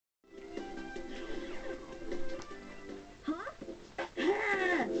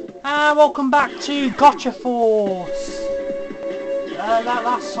And welcome back to Gotcha Force!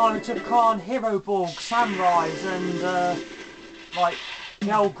 Last time we took on Hero Borg, Samurais and like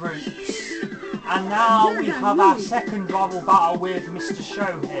girl groups. And now we have our second rival battle with Mr.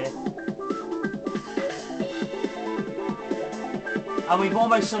 Show here. And we've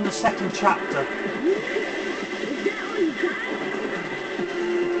almost done the second chapter.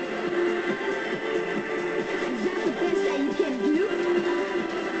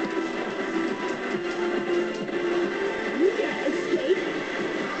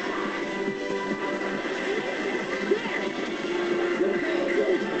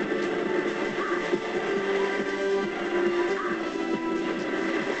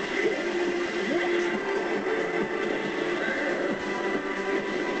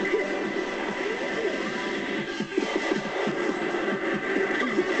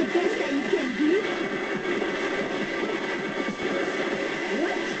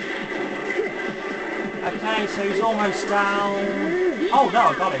 Okay, so he's almost down. Oh no,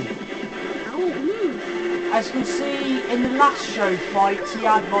 I got him. As you can see, in the last show fight, he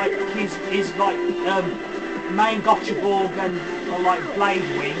had like his like main Gotcha Borg and like Blade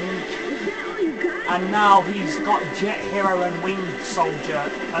Wing, and now he's got Jet Hero and Wing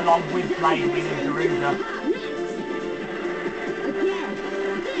Soldier along with Blade Wing and Garuda.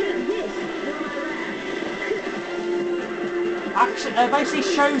 Actually, basically,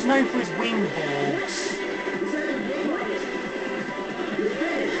 Show's known for his wing Borgs.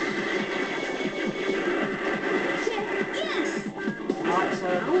 Right, so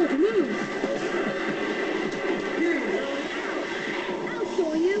I'll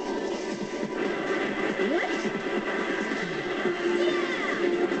show you. What?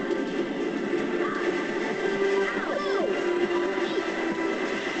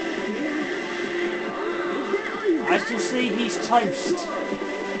 as you can see, he's toast.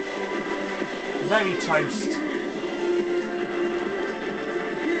 Very toast.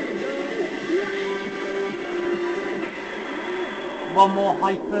 One more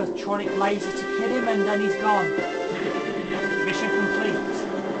hypertronic laser to kill him and then he's gone. Mission complete.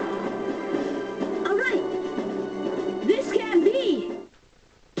 Alright. This can be.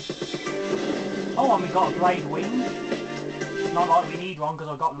 Oh, and we got a Blade Wing. Not like we need one because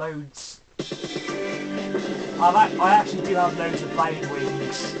I've got loads. I actually do have loads of Blade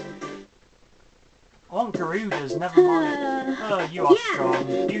Wings. I want Garudas, never mind. Oh, you are strong.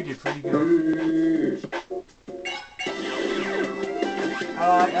 You did pretty good.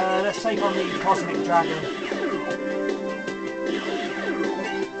 Alright, let's take on the Cosmic Dragon.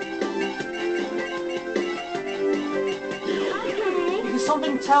 Okay. Because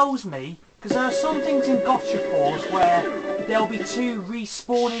something tells me, because there are some things in Gotcha Force where there'll be two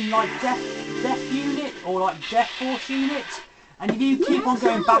respawning like Death Unit or like Death Force units, and if you keep on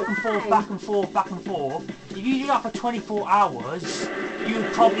going back and forth, back and forth, back and forth, if you do that for 24 hours, you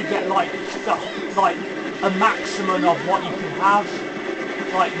would probably get like a maximum of what you can have,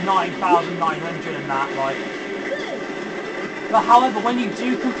 like 9,900 and that, like. But however, when you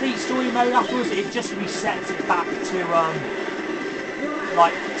do complete story mode afterwards, it just resets it back to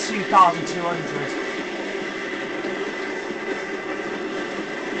like 2,200.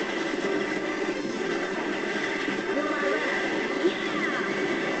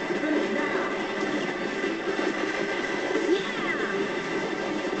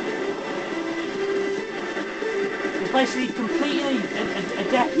 Basically, completing a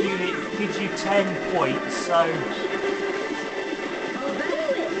death unit gives you 10 points, so...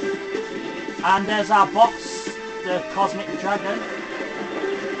 And there's our boss, the Cosmic Dragon.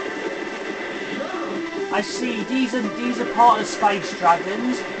 I see, these are part of the Space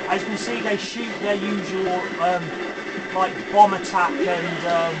Dragons. As you can see, they shoot their usual, like, bomb attack and,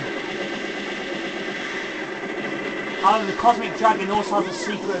 however, the Cosmic Dragon also has a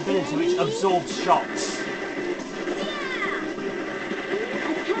secret ability which absorbs shots.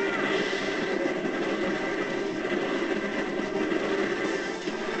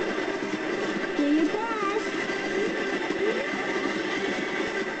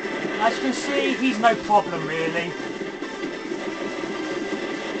 As you can see, he's no problem really.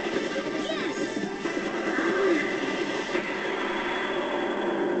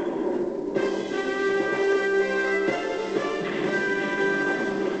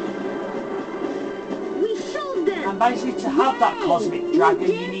 We showed them. And basically to have that Cosmic Dragon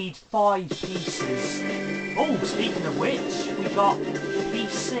you need 5 pieces. Oh, speaking of which, we got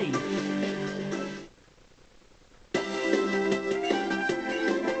PC.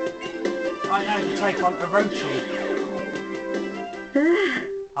 Right now to take on Orochi.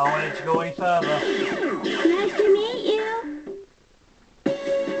 I wanted to go any further. Nice to meet you.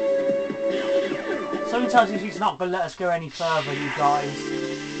 sometimes it's not going to let us go any further, you guys.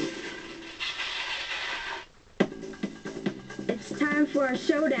 It's time for a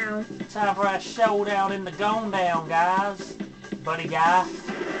showdown. Time for a showdown in the gone down, guys. Buddy guy.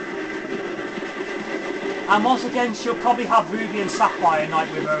 And once again, she'll probably have Ruby and Sapphire Knight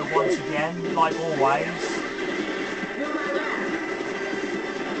with her once again, like always.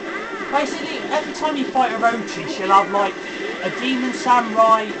 Basically, every time you fight Orochi, she'll have like a Demon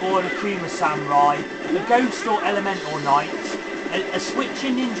Samurai or an Akuma Samurai, a Ghost or Elemental Knight, a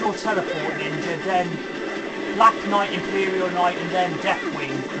Switching Ninja or Teleport Ninja, then Black Knight, Imperial Knight, and then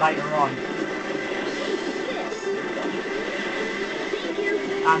Deathwing later on.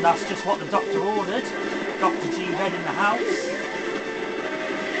 And that's just what the doctor ordered. Dr. G Red in the house.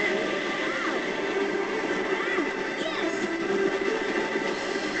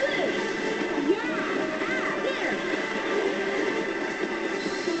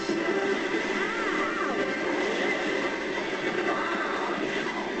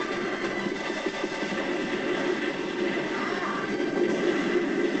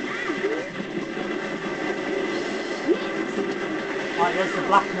 Right, there's the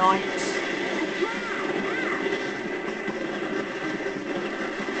Black Knight.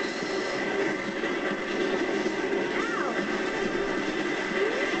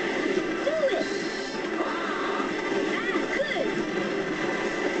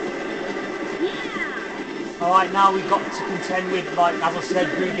 Alright, now we've got to contend with, like, as I said,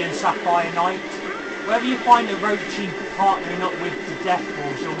 Ruby and Sapphire Knight. Wherever you find Orochi partnering up with the Death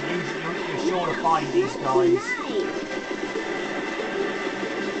Wolves, you're sure to find these guys.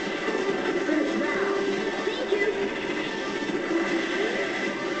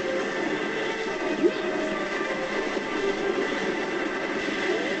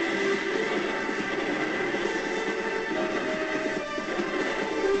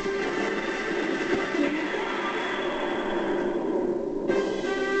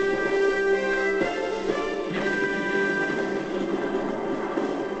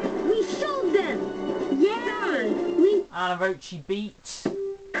 And Orochi beat.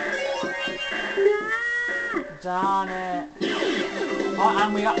 Darn it. Right,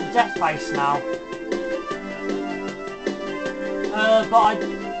 and we're at the death face now. But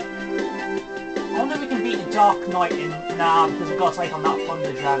I wonder if we can beat the Dark Knight in now, because we've got to take on that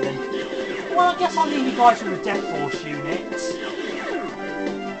Thunder Dragon. Well, I guess I'll leave you guys with a Death Force unit.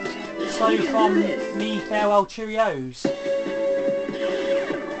 So from me, farewell, cheerios.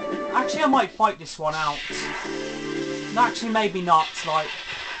 Actually, I might fight this one out. Actually, maybe not. Like,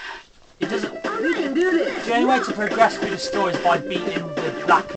 it doesn't. We can do this. The only way to progress through the story is by beating the Black